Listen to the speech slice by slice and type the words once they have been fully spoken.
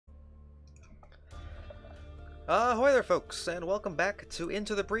Ahoy there, folks, and welcome back to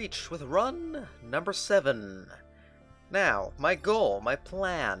Into the Breach with run number 7. Now, my goal, my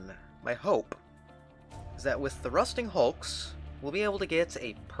plan, my hope is that with the Rusting Hulks, we'll be able to get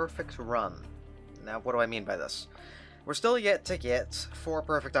a perfect run. Now, what do I mean by this? We're still yet to get 4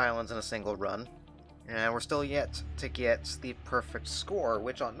 perfect islands in a single run, and we're still yet to get the perfect score,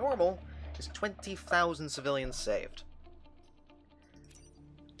 which on normal is 20,000 civilians saved.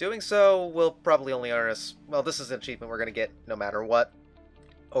 Doing so will probably only earn us, well, this is an achievement we're going to get no matter what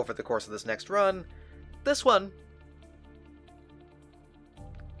over the course of this next run. This one,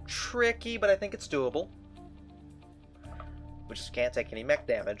 tricky, but I think it's doable. We just can't take any mech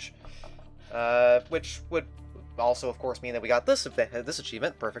damage, which would also, of course, mean that we got this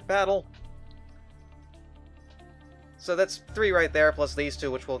achievement, Perfect Battle. So that's 3 right there, plus these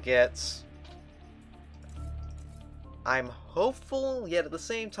 2, which we'll get. I'm hopeful, yet at the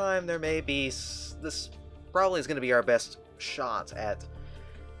same time there may be... This probably is going to be our best shot at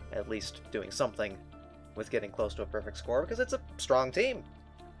least doing something with getting close to a perfect score, because it's a strong team.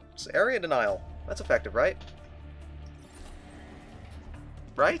 It's area denial. That's effective, right?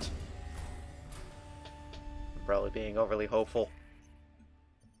 Right? I'm probably being overly hopeful.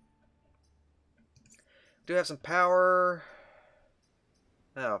 Do have some power.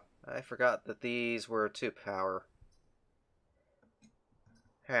 Oh, I forgot that these were 2 power.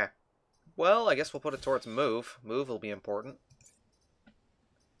 Huh. Well, I guess we'll put it towards move. Move will be important.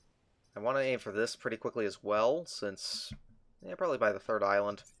 I want to aim for this pretty quickly as well, since... yeah, probably by the 3rd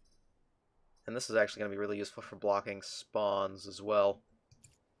island. And this is actually going to be really useful for blocking spawns as well.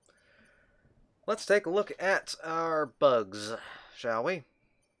 Let's take a look at our bugs, shall we?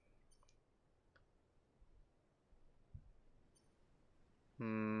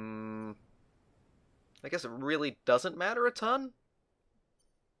 I guess it really doesn't matter a ton.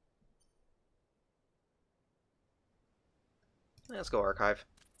 Let's go Archive.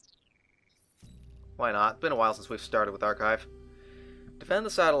 Why not? Been a while since we've started with Archive. Defend the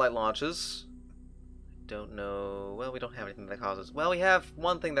satellite launches. Don't know... well, we don't have anything that causes... well, we have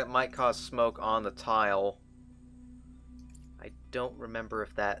one thing that might cause smoke on the tile. I don't remember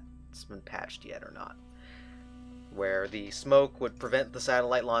if that's been patched yet or not. Where the smoke would prevent the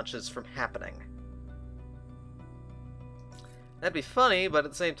satellite launches from happening. That'd be funny, but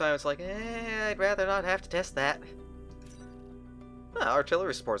at the same time it's like, I'd rather not have to test that.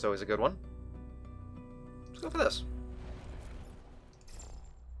 Artillery support's always a good one. Let's go for this.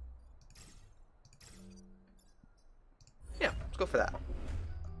 Yeah, let's go for that.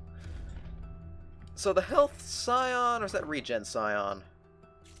 So the health scion, or is that regen scion?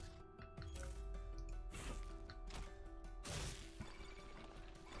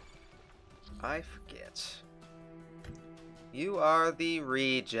 I forget. You are the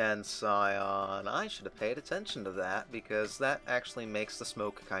regen scion. I should have paid attention to that, because that actually makes the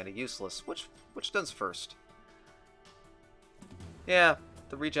smoke kind of useless. Which does first? Yeah,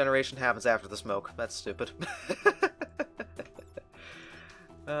 the regeneration happens after the smoke. That's stupid.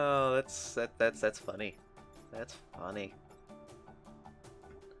 Oh, that's funny. That's funny.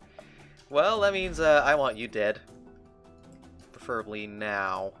 Well, that means I want you dead. Preferably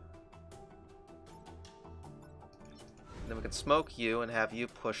now. Then we can smoke you and have you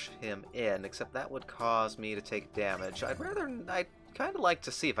push him in, except that would cause me to take damage. I'd kind of like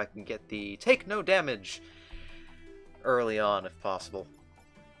to see if I can get the take no damage early on, if possible.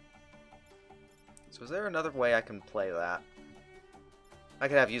 So is there another way I can play that? I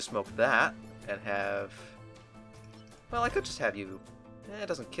could have you smoke that, and have... well, I could just have you... it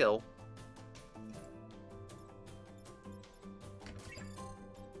doesn't kill.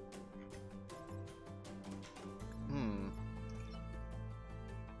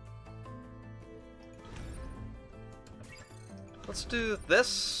 Let's do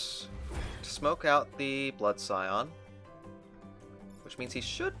this to smoke out the Blood Scion, which means he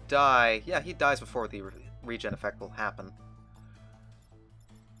should die. Yeah, he dies before the regen effect will happen.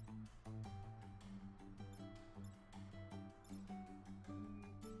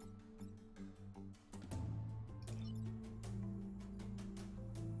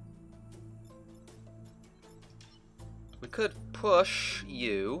 We could push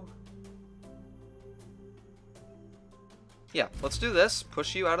you. Yeah, let's do this.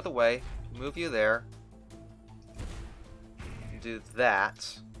 Push you out of the way. Move you there. Do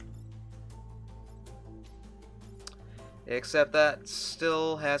that. Except that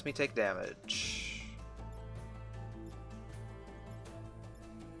still has me take damage.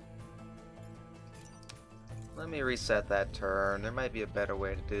 Let me reset that turn. There might be a better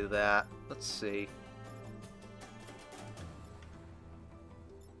way to do that. Let's see.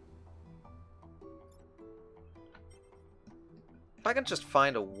 If I can just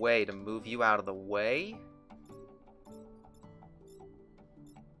find a way to move you out of the way...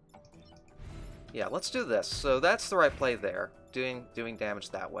 Yeah, let's do this. So that's the right play there, doing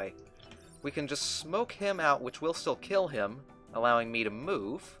damage that way. We can just smoke him out, which will still kill him, allowing me to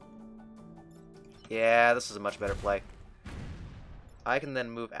move. Yeah, this is a much better play. I can then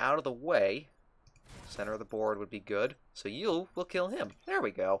move out of the way. Center of the board would be good. So you will kill him. There we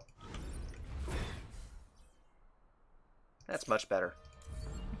go. That's much better.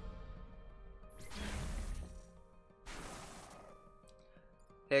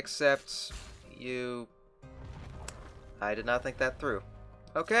 Except you... I did not think that through.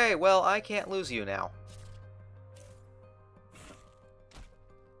 Okay, well, I can't lose you now.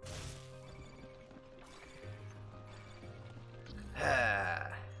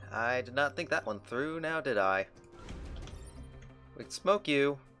 I did not think that one through, now did I? We can smoke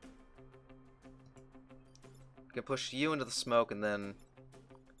you. We can push you into the smoke and then...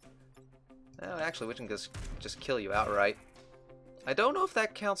 Well, actually, we can just kill you outright. I don't know if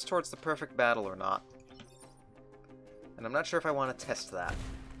that counts towards the perfect battle or not. And I'm not sure if I want to test that.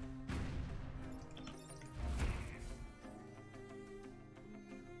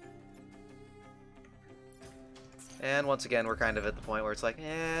 And once again, we're kind of at the point where it's like,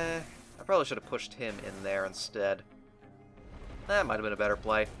 I probably should have pushed him in there instead. That might have been a better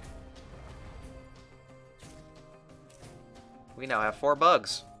play. We now have 4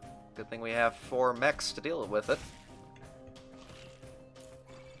 bugs. Good thing we have 4 mechs to deal with it.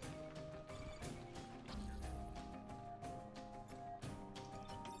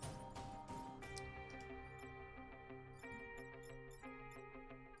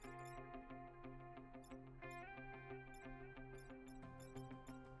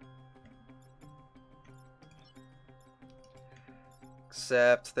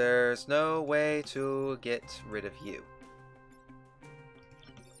 Except there's no way to get rid of you.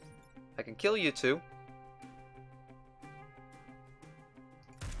 I can kill you two.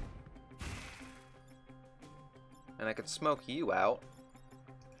 And I could smoke you out.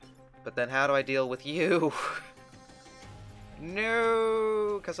 But then how do I deal with you?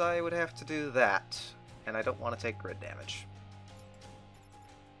 No, because I would have to do that. And I don't want to take grid damage.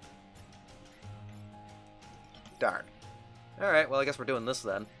 Darn. Alright, well I guess we're doing this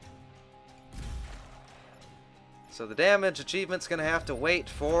then. So the damage achievement's gonna have to wait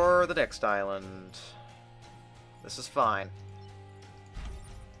for the next island. This is fine.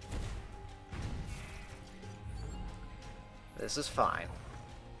 This is fine.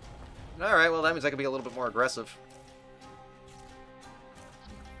 Alright, well that means I can be a little bit more aggressive.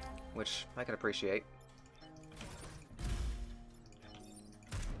 Which I can appreciate.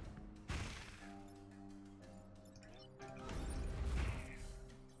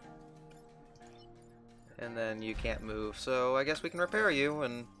 And then you can't move, so I guess we can repair you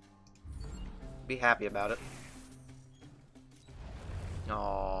and be happy about it.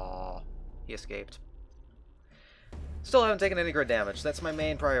 Aww, he escaped. Still haven't taken any grid damage. That's my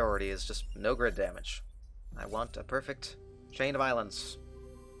main priority, is just no grid damage. I want a perfect chain of islands.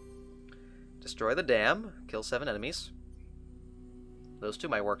 Destroy the dam, kill 7 enemies. Those two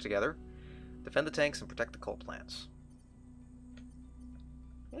might work together. Defend the tanks and protect the coal plants.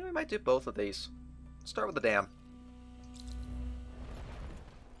 Yeah, we might do both of these. Start with the dam.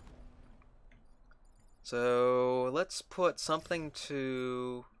 So let's put something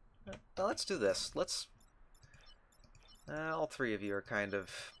to... Well, let's do this. Let's... all 3 of you are kind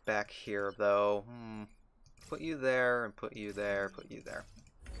of back here, though. Put you there, and put you there, put you there.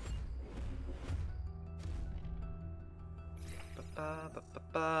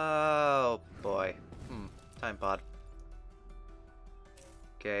 Oh, boy. Time pod.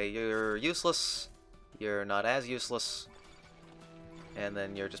 Okay, you're useless. You're not as useless. And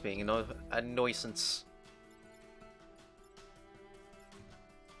then you're just being a nuisance.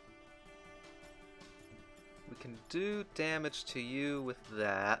 We can do damage to you with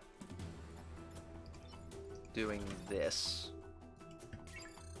that. Doing this.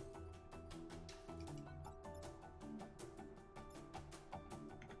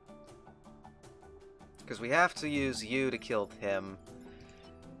 Because we have to use you to kill him.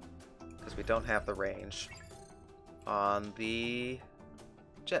 Because we don't have the range on the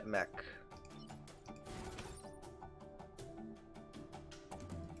jet mech.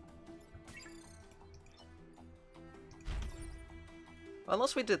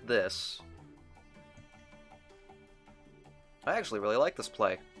 Unless we did this. I actually really like this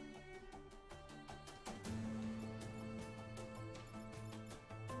play.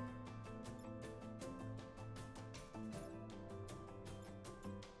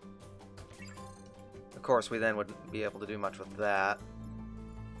 Of course, we then wouldn't be able to do much with that.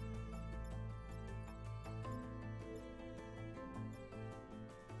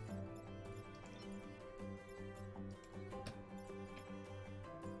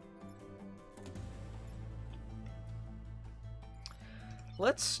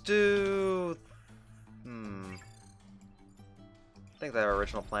 Let's do... I think that our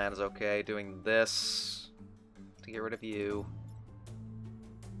original plan is okay. Doing this to get rid of you.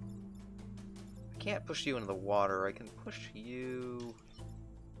 I can't push you into the water. I can push you...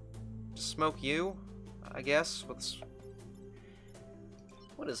 Smoke you, I guess.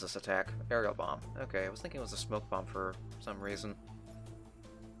 What is this attack? Aerial bomb. Okay, I was thinking it was a smoke bomb for some reason.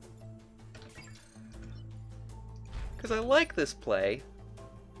 Because I like this play.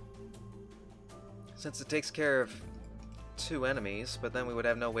 Since it takes care of 2 enemies, but then we would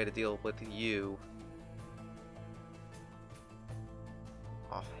have no way to deal with you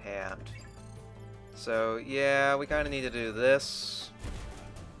offhand. So, yeah, we kind of need to do this.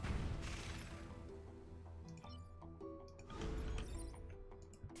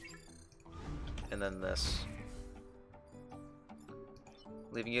 And then this.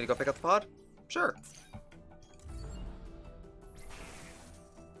 Leaving you to go pick up the pod? Sure.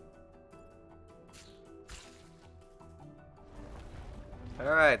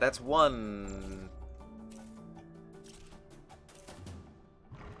 Alright, that's 1.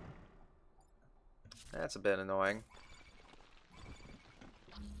 That's a bit annoying.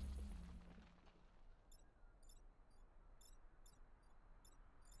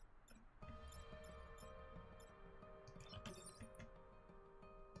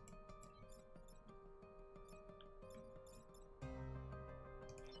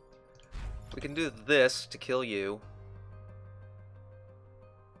 We can do this to kill you.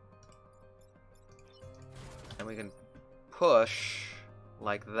 And we can push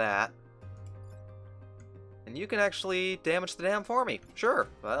like that. And you can actually damage the dam for me. Sure,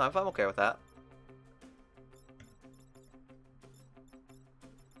 I'm okay with that.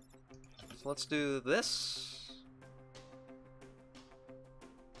 So let's do this.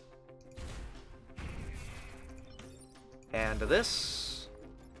 And this.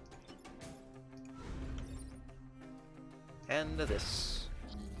 And this.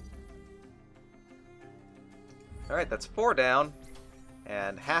 Alright, that's 4 down,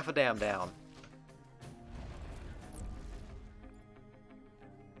 and half a dam down.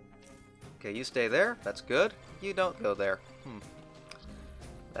 Okay, you stay there. That's good. You don't go there.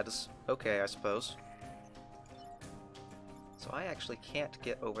 That is okay, I suppose. So I actually can't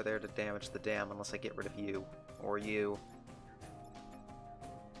get over there to damage the dam unless I get rid of you. Or you.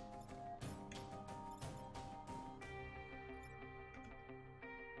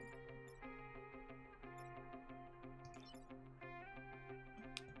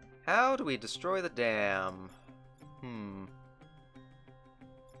 How do we destroy the dam?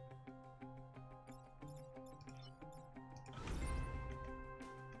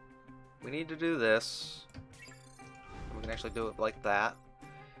 We need to do this. We can actually do it like that.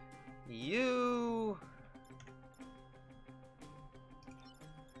 You...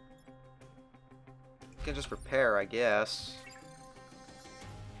 can just repair, I guess.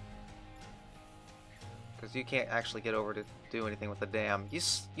 Because you can't actually get over to do anything with the dam. You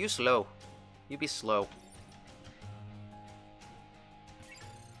slow. You be slow.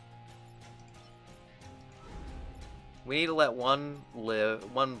 We need to let one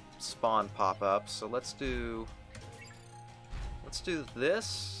spawn pop up, so let's do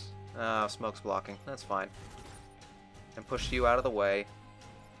this. Smoke's blocking. That's fine. And push you out of the way.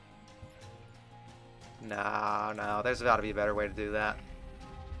 No, there's got to be a better way to do that.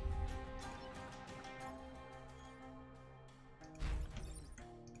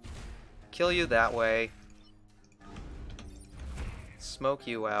 Kill you that way. Smoke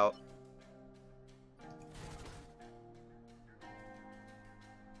you out.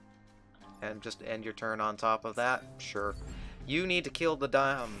 And just end your turn on top of that? Sure. You need to kill the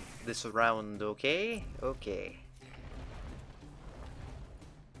dam this round, okay? Okay.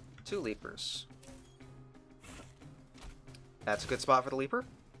 2 leapers. That's a good spot for the leaper.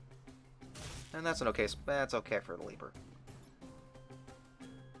 And that's that's okay for the leaper.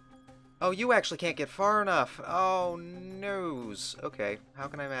 Oh, you actually can't get far enough. Oh, noes. Okay, how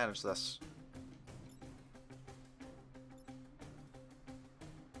can I manage this?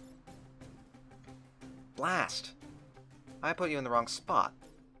 Blast! I put you in the wrong spot.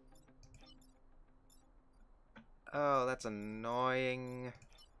 Oh, that's annoying.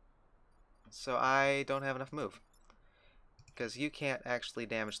 So I don't have enough move. Because you can't actually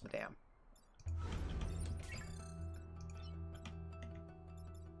damage the dam.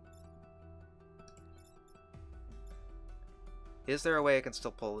 Is there a way I can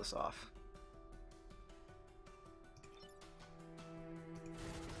still pull this off?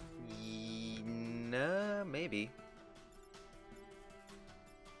 No, maybe.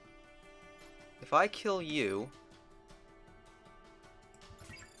 If I kill you,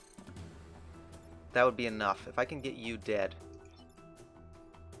 that would be enough. If I can get you dead.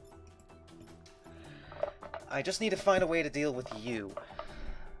 I just need to find a way to deal with you.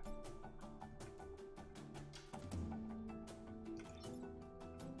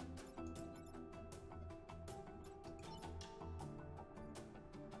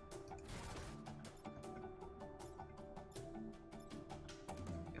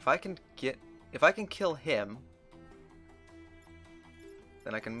 If I can kill him,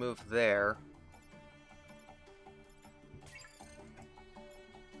 then I can move there.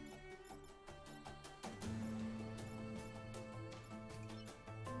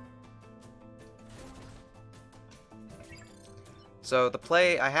 So the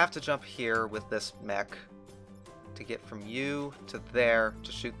play, I have to jump here with this mech to get from you to there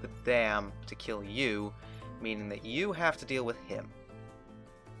to shoot the dam to kill you, meaning that you have to deal with him.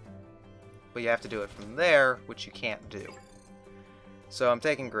 But you have to do it from there, which you can't do. So I'm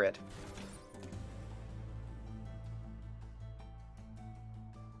taking grid.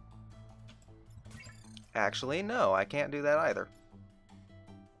 Actually, no, I can't do that either.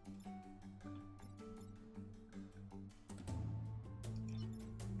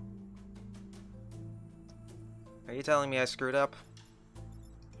 Are you telling me I screwed up?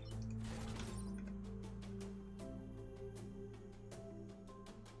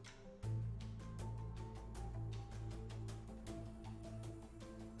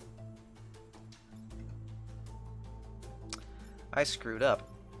 I screwed up.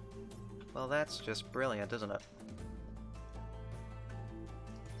 Well, that's just brilliant, isn't it?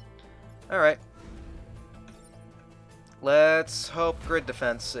 Alright. Let's hope grid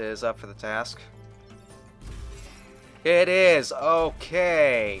defense is up for the task. It is!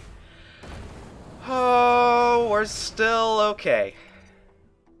 Okay! Oh, we're still okay.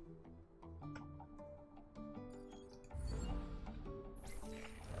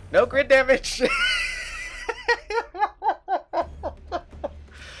 No grid damage!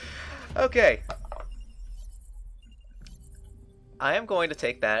 Okay. I am going to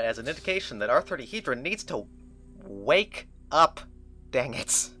take that as an indication that our 30hedron needs to wake up. Dang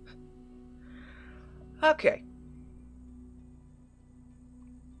it. Okay.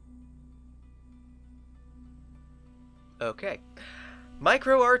 Okay.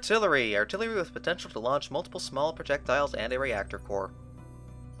 Micro artillery. Artillery with potential to launch multiple small projectiles and a reactor core.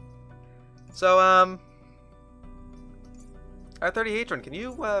 So, our 30hedron, can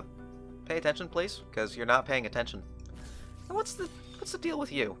you, pay attention, please? Because you're not paying attention. And what's the deal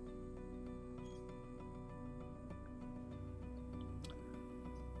with you?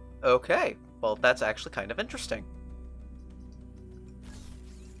 Okay, well, that's actually kind of interesting.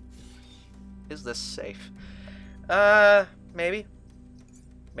 Is this safe? Maybe.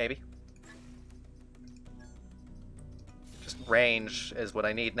 Maybe. Just range is what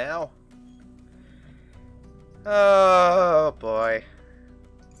I need now. Oh, boy.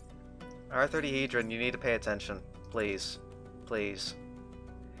 R30hedron, you need to pay attention. Please. Please.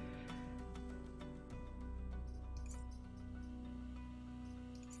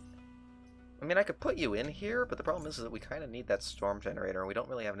 I mean, I could put you in here, but the problem is that we kind of need that storm generator, and we don't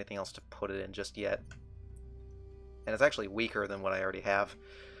really have anything else to put it in just yet. And it's actually weaker than what I already have.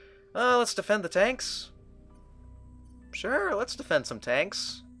 Let's defend the tanks. Sure, let's defend some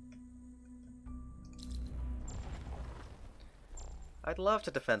tanks. I'd love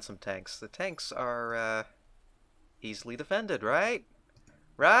to defend some tanks. The tanks are, easily defended, right?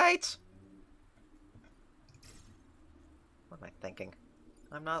 Right? What am I thinking?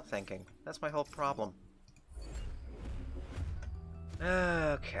 I'm not thinking. That's my whole problem.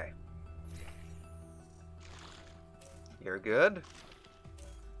 Okay. You're good.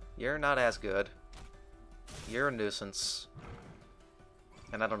 You're not as good. You're a nuisance.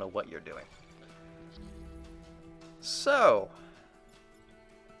 And I don't know what you're doing. So...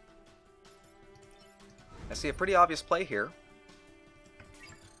 I see a pretty obvious play here.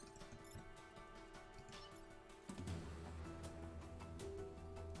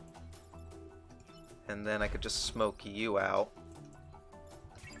 And then I could just smoke you out.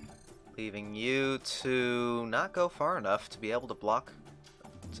 Leaving you to not go far enough to be able to block...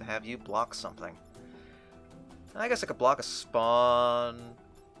 to have you block something. I guess I could block a spawn.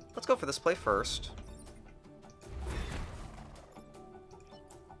 Let's go for this play first.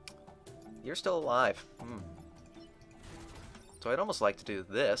 You're still alive. So I'd almost like to do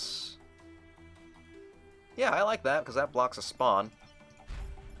this. Yeah, I like that, because that blocks a spawn.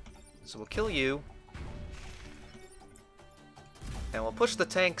 So we'll kill you. And we'll push the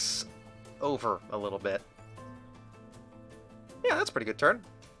tanks over a little bit. Yeah, that's a pretty good turn.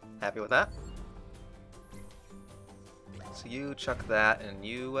 Happy with that. So you chuck that, and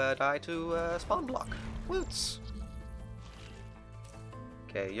you die to spawn block. Woots!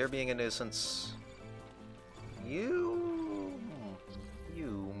 Okay, you're being a nuisance. You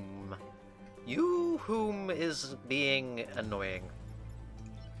whom is being annoying.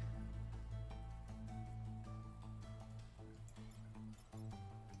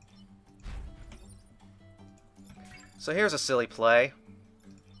 So here's a silly play.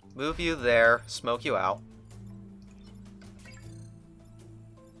 Move you there, smoke you out.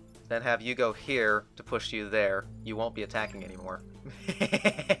 Then have you go here to push you there. You won't be attacking anymore.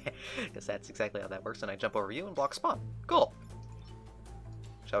 Because that's exactly how that works, and I jump over you and block spawn. Cool.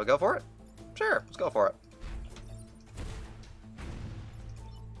 Shall we go for it? Sure, let's go for it.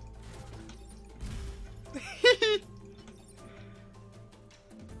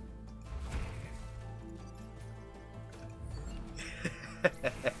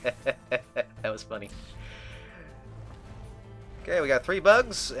 That was funny. Okay, we got 3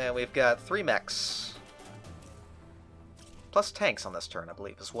 bugs, and we've got 3 mechs. Plus tanks on this turn, I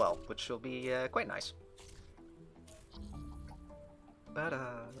believe, as well, which will be quite nice.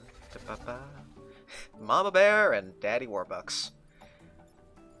 Mama Bear and Daddy Warbucks.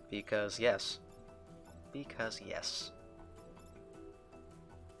 Because yes. Because yes.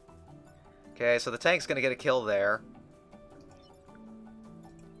 Okay, so the tank's gonna get a kill there.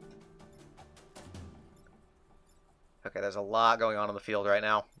 Okay, there's a lot going on in the field right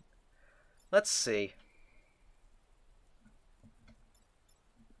now. Let's see.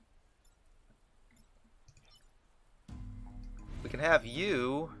 We can have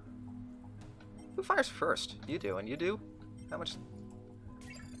you... Who fires first? You do, and you do? How much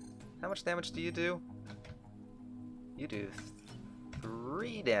damage do you do? You do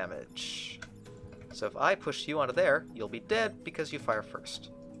 3 damage. So if I push you onto there, you'll be dead because you fire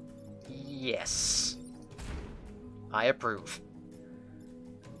first. Yes. I approve.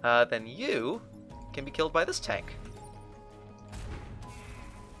 Then you can be killed by this tank.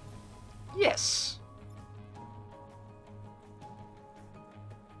 Yes.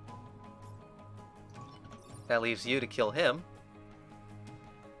 That leaves you to kill him.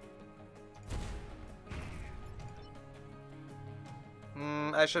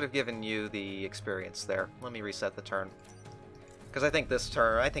 I should have given you the experience there. Let me reset the turn. Because I think this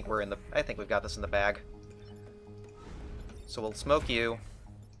turn, I think we've got this in the bag. So we'll smoke you.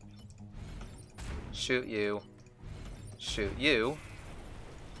 Shoot you. Shoot you.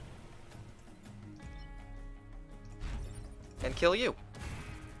 And kill you.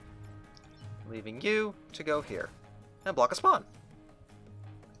 Leaving you to go here. And block a spawn.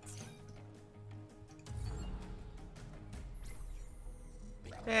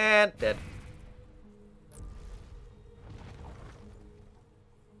 And dead.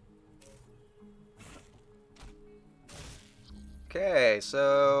 Okay,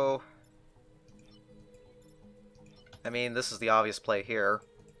 so... I mean, this is the obvious play here.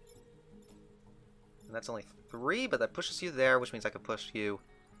 And that's only 3, but that pushes you there, which means I can push you.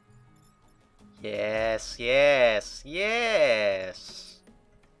 Yes, yes, yes!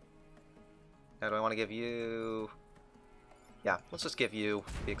 Now do I want to give you... Yeah, let's just give you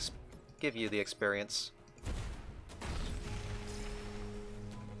the experience.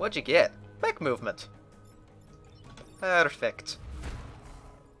 What'd you get? Mech movement. Perfect.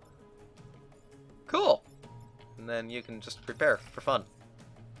 Cool. And then you can just prepare for fun.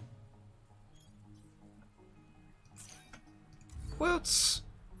 Woots!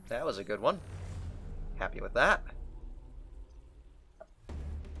 That was a good one. Happy with that.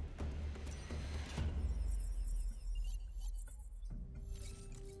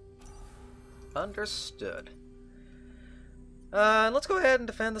 Understood. Let's go ahead and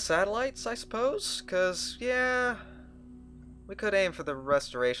defend the satellites, I suppose, because, yeah, we could aim for the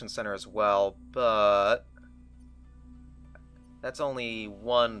Restoration Center as well, but that's only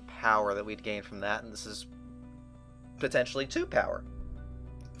 1 power that we'd gain from that, and this is potentially 2 power.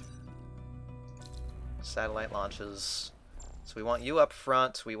 Satellite launches. So we want you up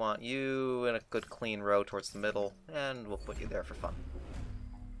front, we want you in a good clean row towards the middle, and we'll put you there for fun.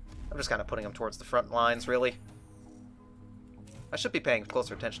 I'm just kind of putting them towards the front lines, really. I should be paying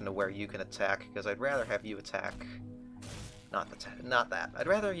closer attention to where you can attack, because I'd rather have you attack... Not that. I'd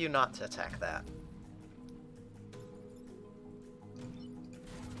rather you not to attack that.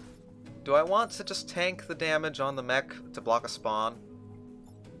 Do I want to just tank the damage on the mech to block a spawn?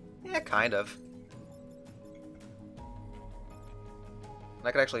 Yeah, kind of. And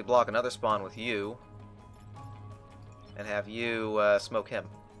I could actually block another spawn with you, and have you smoke him.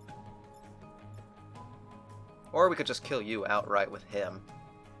 Or we could just kill you outright with him.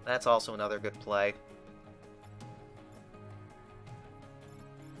 That's also another good play.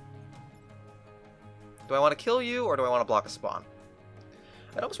 Do I want to kill you, or do I want to block a spawn?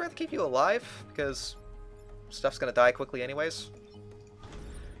 I'd almost rather keep you alive, because stuff's going to die quickly anyways.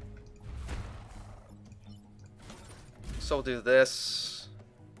 So we'll do this.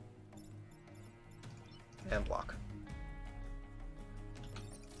 And block.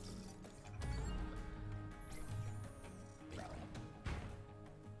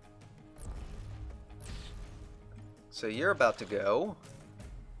 So you're about to go.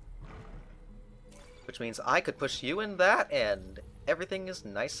 Which means I could push you in that, and everything is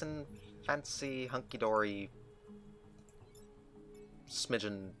nice and fancy, hunky-dory,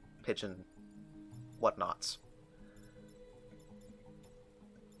 smidgen, pigeon, whatnots.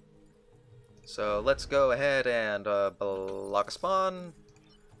 So let's go ahead and block a spawn.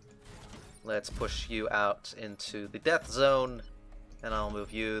 Let's push you out into the death zone, and I'll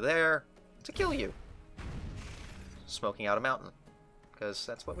move you there to kill you. Smoking out a mountain, because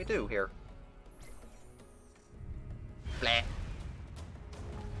that's what we do here. Blah.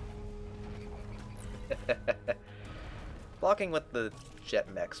 Blocking with the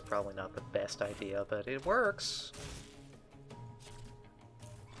jet mech's probably not the best idea, but it works.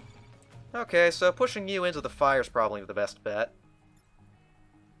 Okay, so pushing you into the fire is probably the best bet.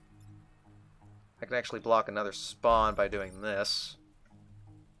 I can actually block another spawn by doing this.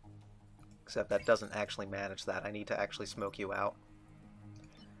 Except that doesn't actually manage that. I need to actually smoke you out.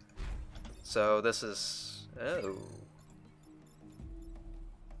 So this is... oh.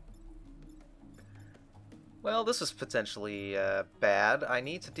 Well, this is potentially bad. I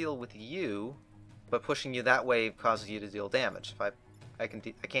need to deal with you, but pushing you that way causes you to deal damage. If I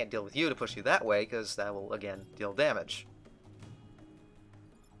can't deal with you to push you that way, because that will, again, deal damage.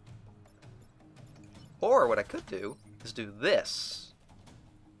 Or what I could do is do this.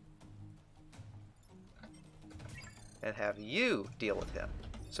 And have you deal with him.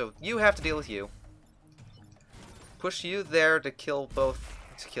 So you have to deal with you. Push you there to kill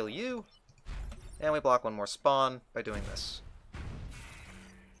you. And we block one more spawn by doing this.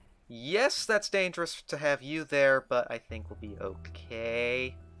 Yes, that's dangerous to have you there, but I think we'll be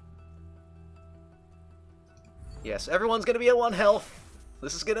okay. Yes, everyone's gonna be at 1 health.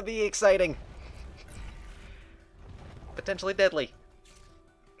 This is gonna be exciting. Potentially deadly.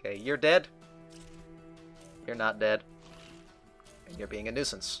 Okay, you're dead. You're not dead. And you're being a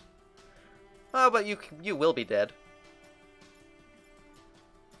nuisance. Oh, but you will be dead.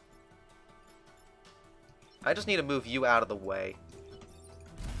 I just need to move you out of the way.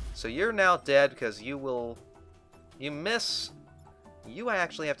 So you're now dead because you miss. You I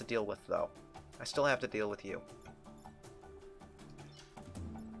actually have to deal with, though. I still have to deal with you.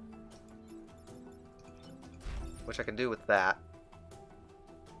 Which I can do with that.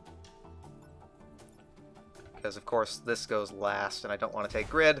 Because, of course, this goes last, and I don't want to take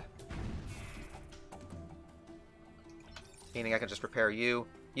grid. Meaning I can just repair you.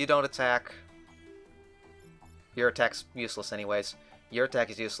 You don't attack. Your attack's useless anyways. Your attack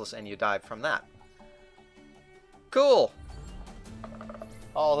is useless, and you dive from that. Cool!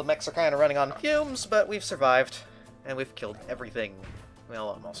 All the mechs are kind of running on fumes, but we've survived. And we've killed everything. Well,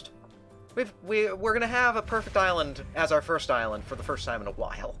 almost. We're gonna have a perfect island as our first island for the first time in a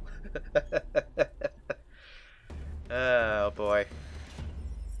while. Oh, boy.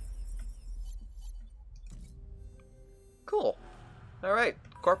 Cool. Alright,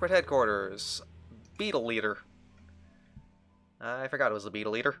 corporate headquarters. Beetle leader. I forgot it was the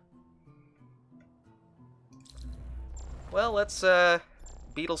beetle leader. Well, let's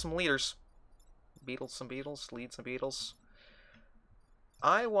beetle some leaders. Beetle some beetles, lead some beetles.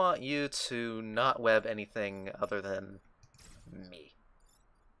 I want you to not web anything other than me.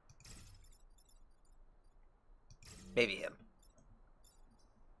 Maybe him.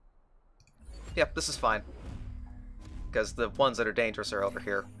 Yep, this is fine. Because the ones that are dangerous are over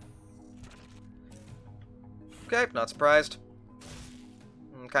here. Okay, not surprised.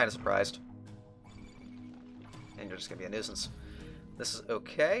 I'm kind of surprised. And you're just going to be a nuisance. This is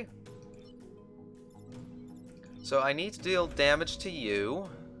okay. So I need to deal damage to you.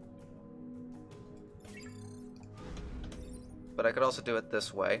 But I could also do it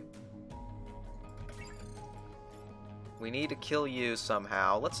this way. We need to kill you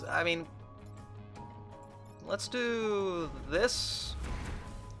somehow. Let's do this.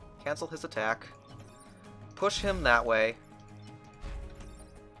 Cancel his attack. Push him that way.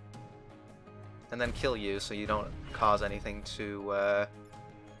 And then kill you so you don't cause anything to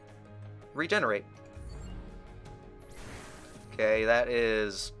regenerate. Okay, that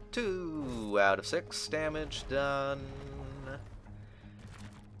is 2 out of 6 damage done.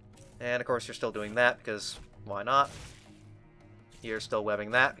 And of course you're still doing that, because why not? You're still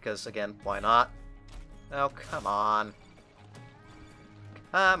webbing that, because again, why not? Oh, come on.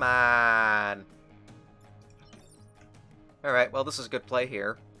 Come on! Alright, well this is good play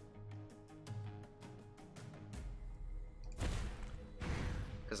here.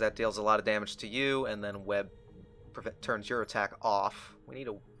 Because that deals a lot of damage to you, and then web turns your attack off. We need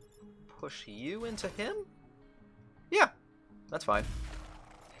to push you into him? Yeah, that's fine.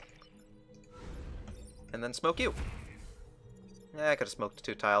 And then smoke you. Yeah, I could have smoked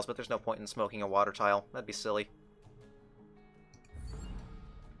 2 tiles, but there's no point in smoking a water tile. That'd be silly.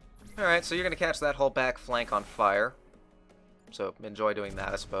 Alright, so you're going to catch that whole back flank on fire. So enjoy doing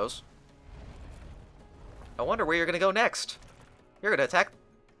that, I suppose. I wonder where you're going to go next. You're going to attack...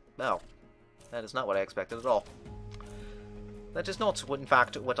 No. That is not what I expected at all. That is not, in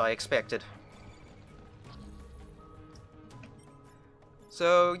fact, what I expected.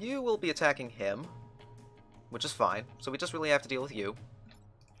 So you will be attacking him, which is fine. So we just really have to deal with you.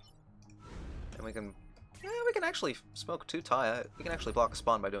 And we can... Yeah, we can actually smoke 2 tile. We can actually block a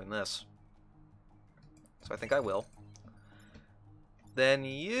spawn by doing this. So I think I will. Then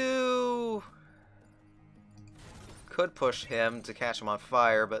you... could push him to catch him on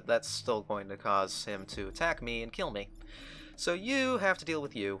fire, but that's still going to cause him to attack me and kill me. So you have to deal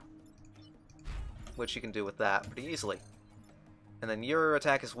with you, which you can do with that pretty easily. And then your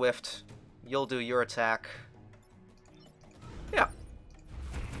attack is whiffed. You'll do your attack. Yeah.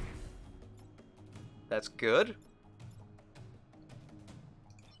 That's good.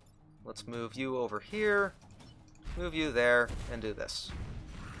 Let's move you over here, move you there, and do this.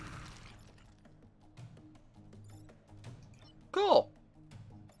 Cool!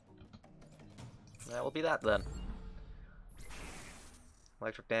 That will be that then.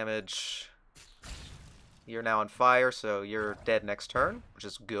 Electric damage. You're now on fire, so you're dead next turn, which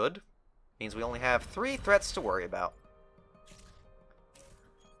is good. Means we only have 3 threats to worry about.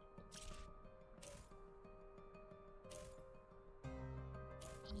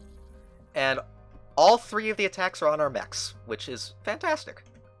 And all 3 of the attacks are on our mechs, which is fantastic.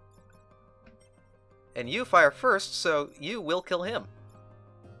 And you fire first, so you will kill him.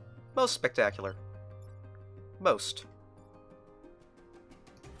 Most spectacular. Most.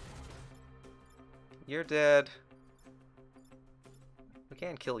 You're dead. We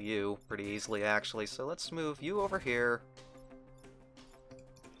can kill you pretty easily, actually, so let's move you over here.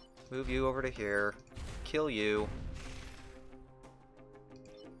 Move you over to here. Kill you.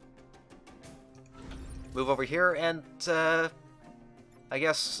 Move over here and, I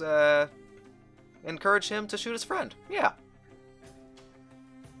guess, encourage him to shoot his friend. Yeah.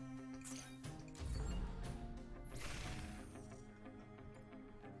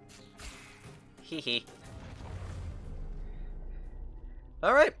 Hee.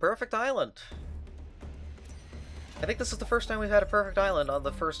 Alright, perfect island. I think this is the first time we've had a perfect island on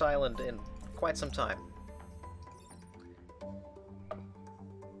the first island in quite some time.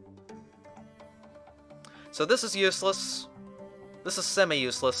 So this is useless, this is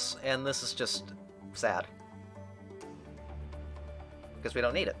semi-useless, and this is just sad. Because we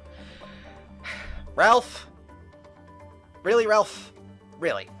don't need it. Ralph! Really, Ralph?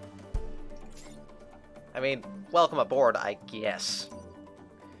 Really? I mean, welcome aboard, I guess.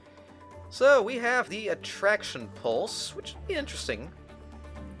 So, we have the Attraction Pulse, which would be interesting.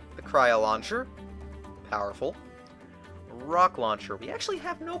 The Cryo Launcher. Powerful. Rock Launcher. We actually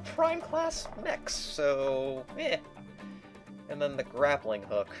have no Prime Class mechs, so... eh. And then the Grappling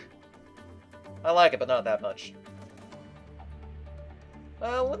Hook. I like it, but not that much.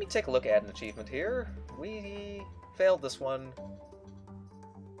 Let me take a look at an achievement here. We failed this one.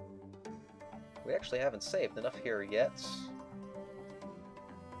 We actually haven't saved enough here yet.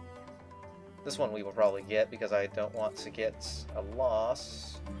 This one we will probably get because I don't want to get a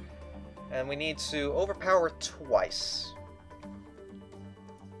loss. And we need to overpower twice.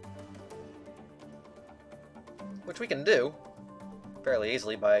 Which we can do fairly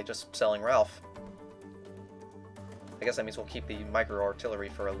easily by just selling Ralph. I guess that means we'll keep the micro-artillery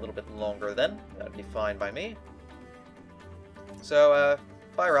for a little bit longer then. That'd be fine by me. So,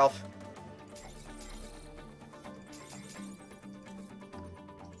 bye Ralph.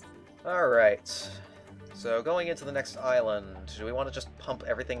 Alright, so going into the next island, do we want to just pump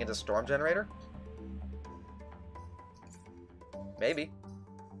everything into Storm Generator? Maybe.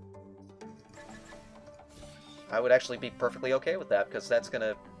 I would actually be perfectly okay with that, because that's going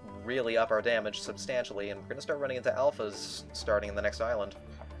to really up our damage substantially, and we're going to start running into alphas starting in the next island.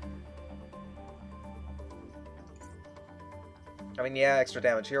 I mean, yeah, extra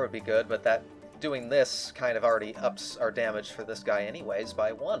damage here would be good, but that doing this kind of already ups our damage for this guy anyways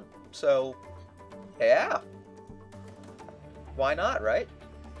by 1. So, yeah. Why not, right?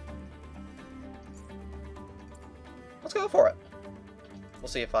 Let's go for it. We'll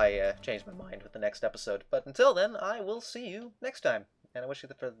see if I change my mind with the next episode. But until then, I will see you next time. And I wish you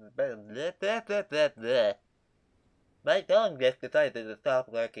the... My tongue just decided to stop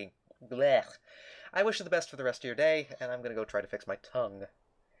working. Blech. I wish you the best for the rest of your day, and I'm gonna go try to fix my tongue.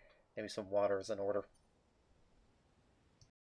 Maybe some water is in order.